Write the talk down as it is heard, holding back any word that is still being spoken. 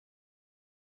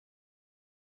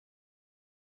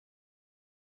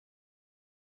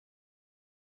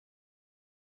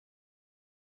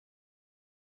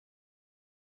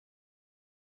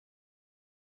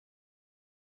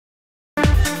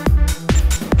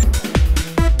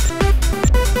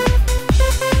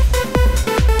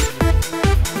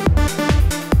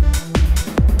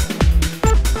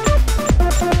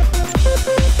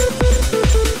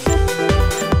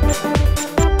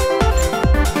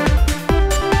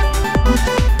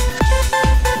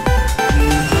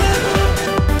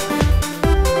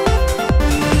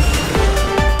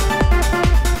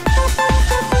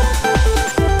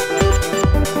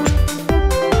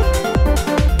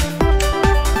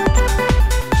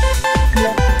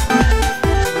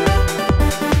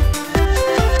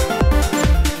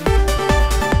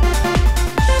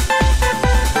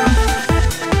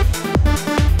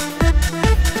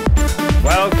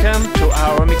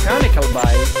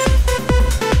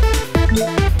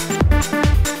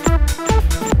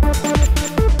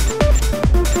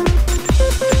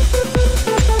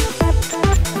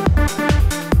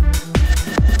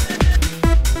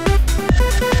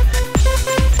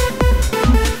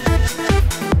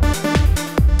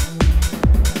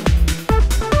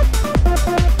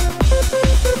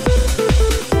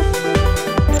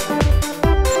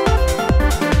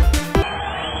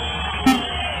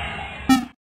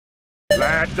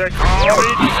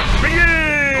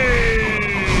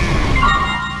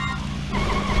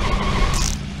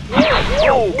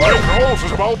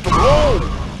about to blow!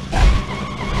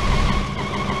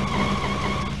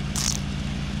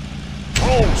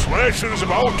 Oh, Slasher is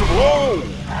about to blow!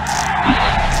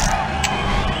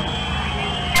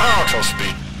 Turtle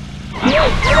speed!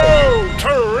 Oh,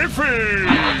 terrific!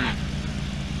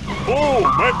 Oh,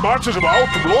 Mad Max is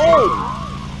about to blow!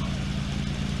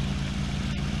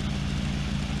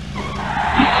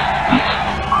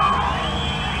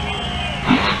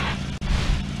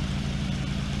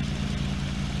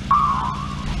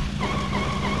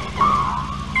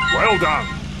 Well done!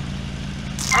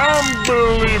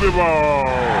 Unbelievable!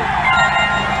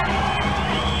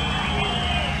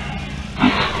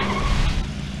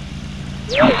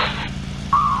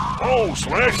 Oh,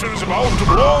 Slasher is about to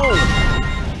blow!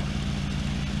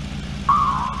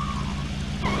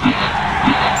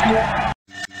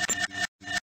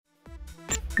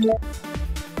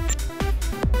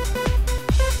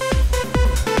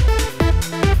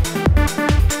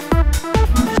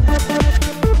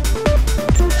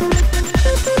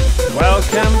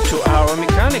 Welcome to our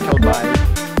mechanical bike.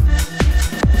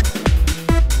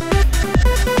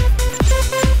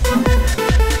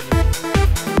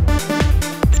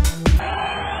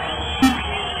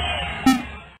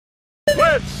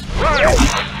 Let's ride!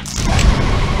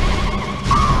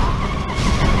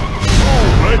 Oh,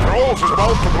 Black Rose is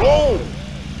about to blow!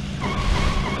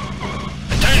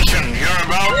 Attention, you're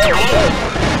about to blow!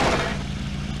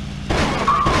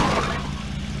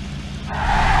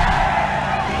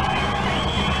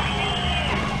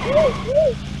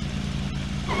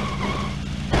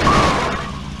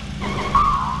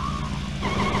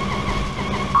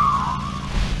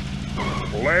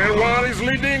 Player 1 is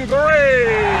leading the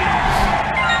race!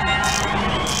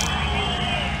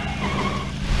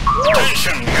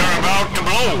 Attention, you're about to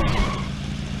blow!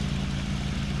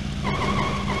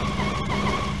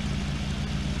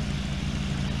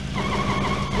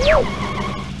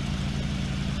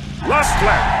 Last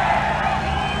lap!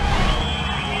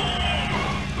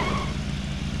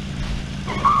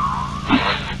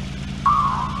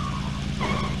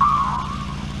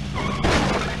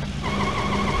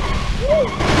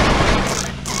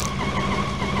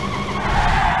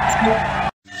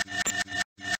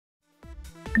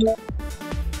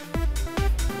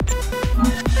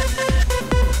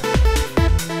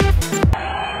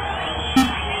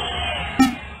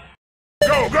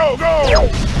 Go, go, go!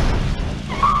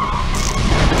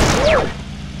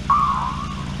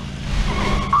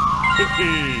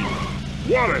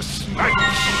 What a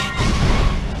snatch!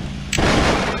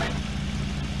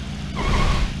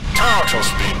 Turtle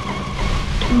speed!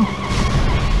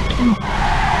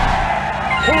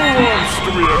 Who wants to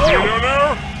be a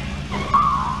millionaire?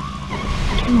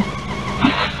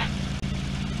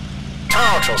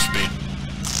 Turtle speed!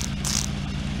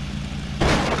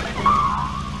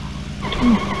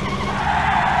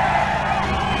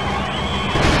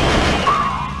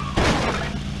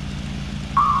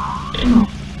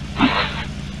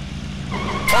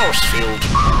 Force field!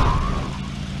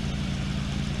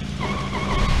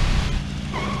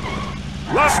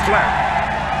 Last lap!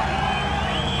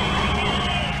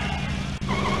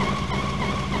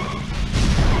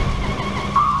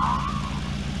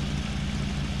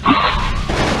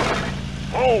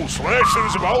 Oh, Slasher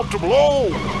is about to blow!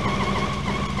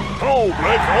 Oh,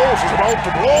 Black Rose is about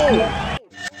to blow!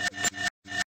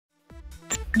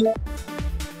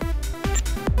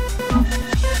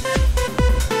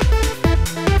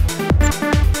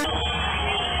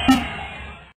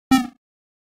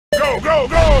 Go, go,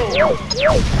 go!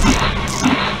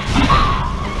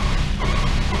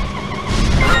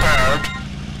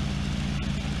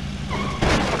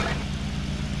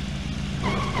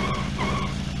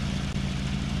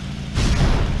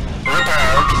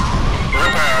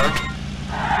 Prepared.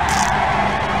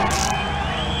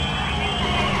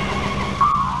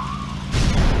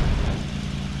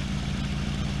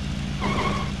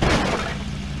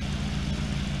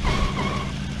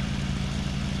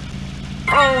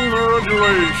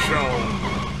 Congratulations!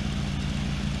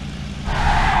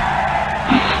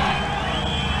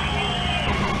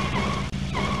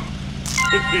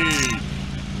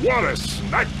 What a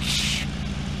snatch!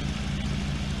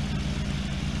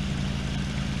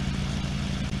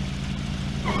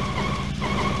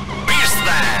 Beast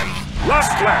them!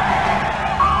 Last lap!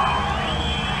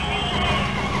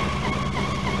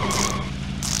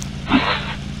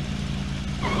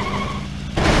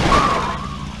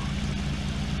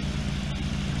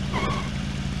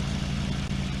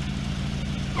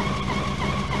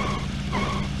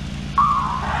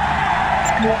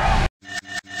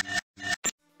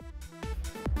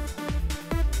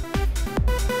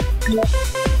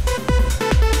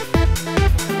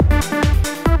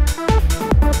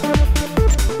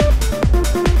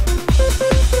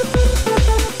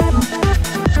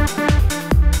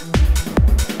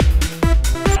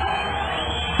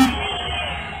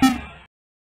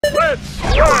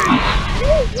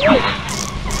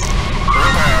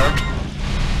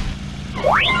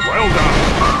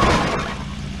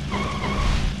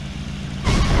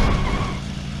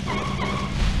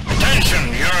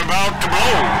 to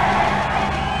blow.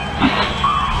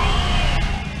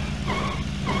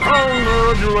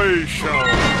 Congratulations.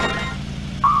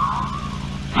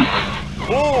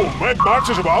 Oh, my box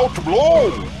is about to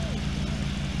blow.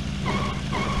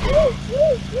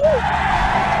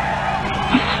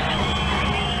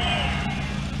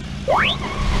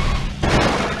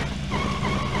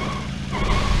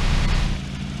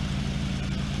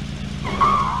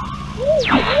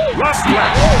 Last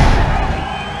lap.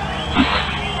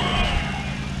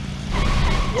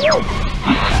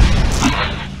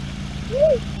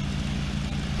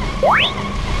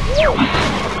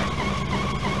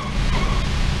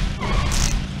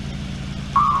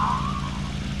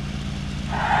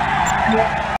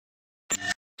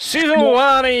 Season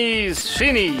 1 is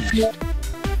finished.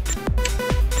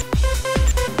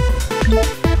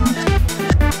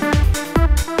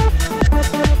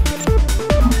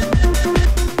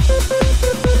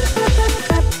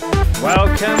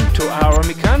 Welcome to our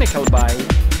mechanical bay.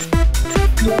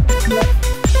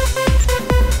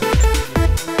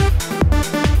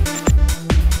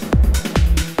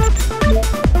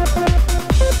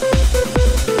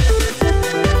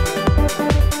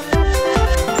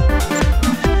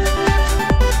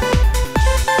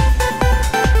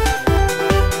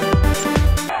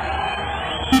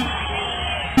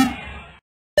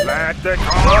 Let the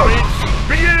carnage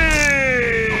begin!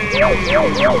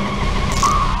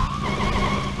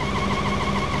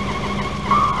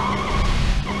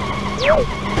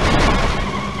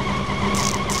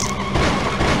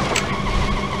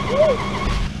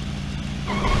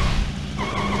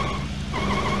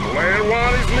 Player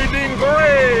 1 is leading the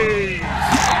race!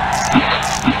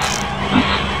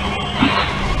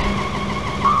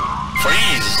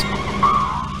 Freeze!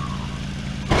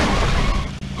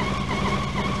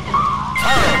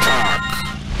 Fire attack!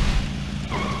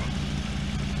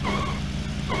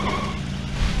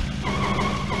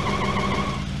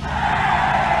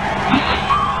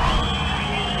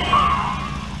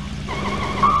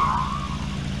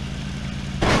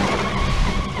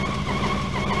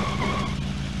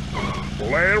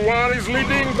 Player 1 is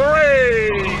leading the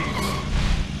race!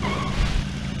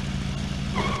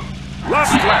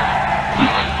 Last lap!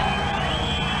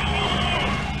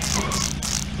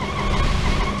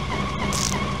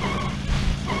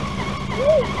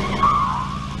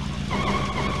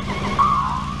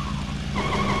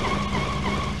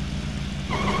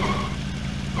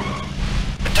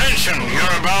 Attention,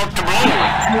 you're about to blow!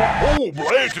 Oh,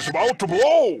 Blake is about to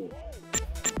blow!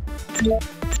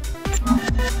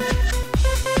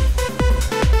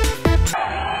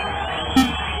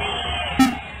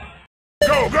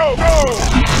 Go, go, go!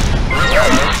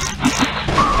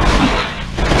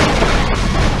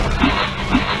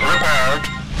 Repaired.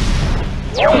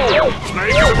 Oh,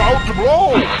 Snake is about to blow!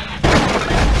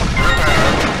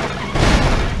 Repaired.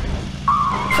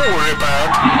 Full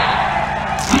repaired.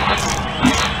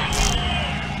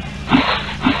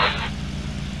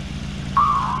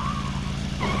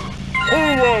 Who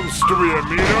wants to be a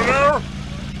millionaire?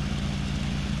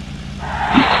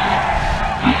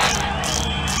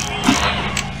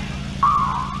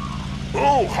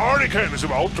 Oh, Hurricane is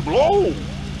about to blow!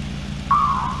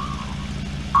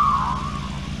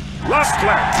 Last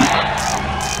lap!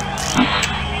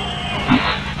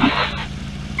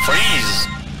 Freeze!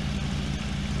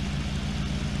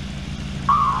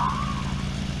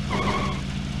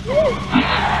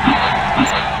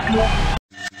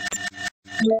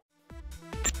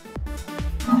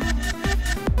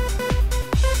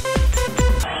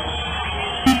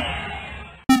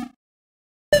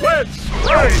 Let's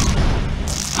race!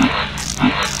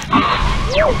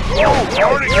 Oh,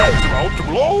 Hurricane's about to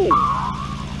blow!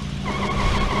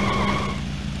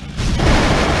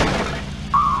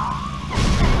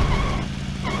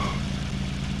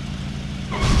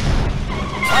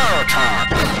 Fire attack!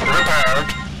 Repaired!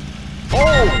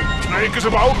 Oh, Snake is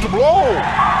about to blow!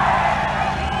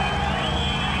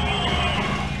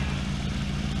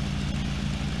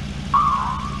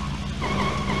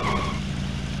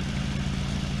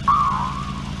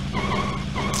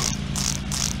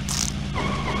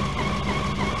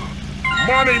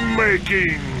 Money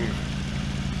making!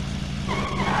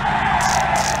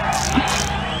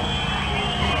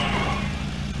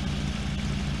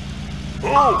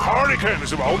 Oh, Hurricane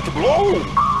is about to blow!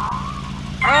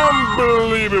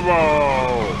 Unbelievable!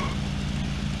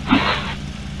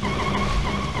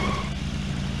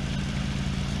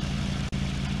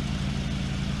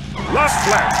 Last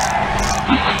lap!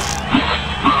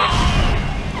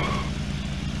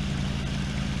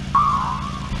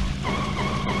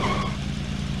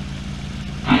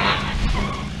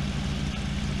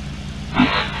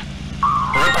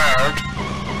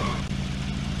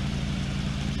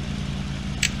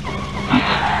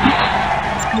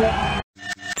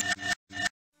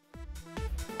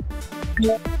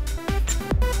 Let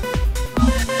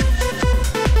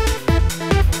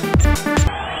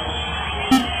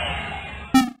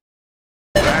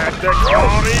the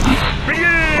carnage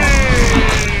begin!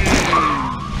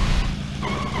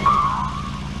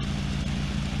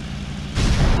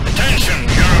 Attention,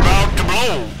 you're about to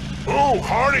blow. Oh,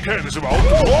 hurricane is about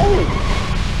to blow!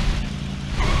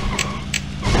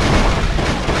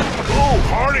 Oh,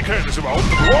 hurricane is about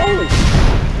to blow!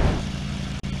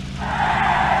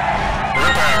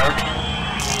 Repaired.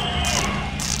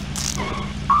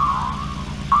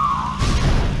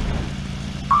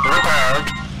 Repaired.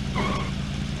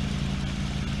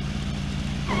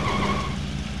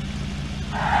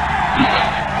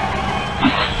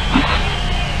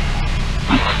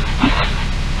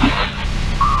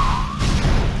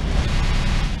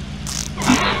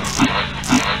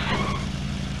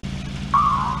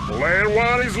 Player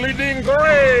 1 is leading the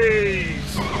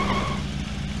race!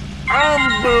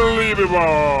 Unbelievable!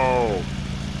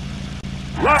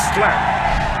 Last lap!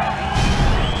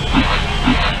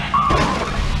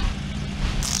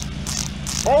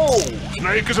 Oh,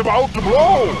 Snake is about to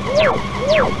blow!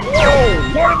 Oh,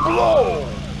 what a blow!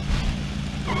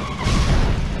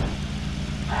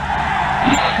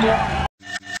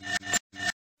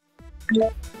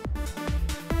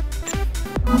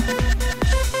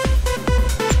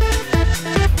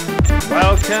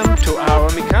 Welcome to our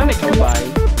mechanical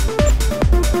bay.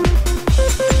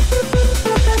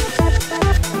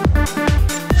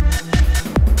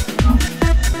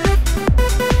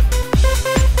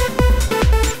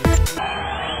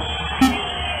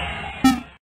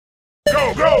 Go,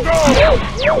 go, go!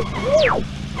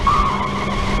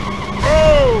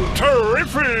 Oh,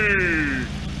 terrific!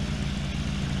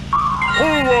 Who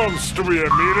wants to be a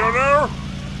millionaire?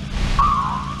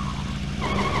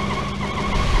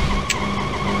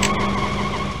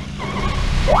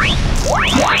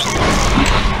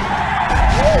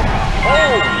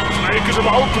 Oh, Snake is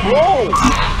about to blow!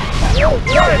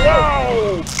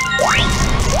 Wow!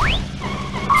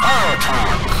 Fire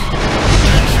attack.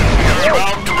 Attention, you're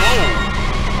about to blow.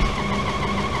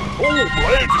 Oh,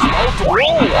 Blake is about to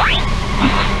blow!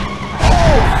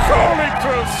 Oh, solid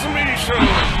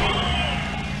transmission!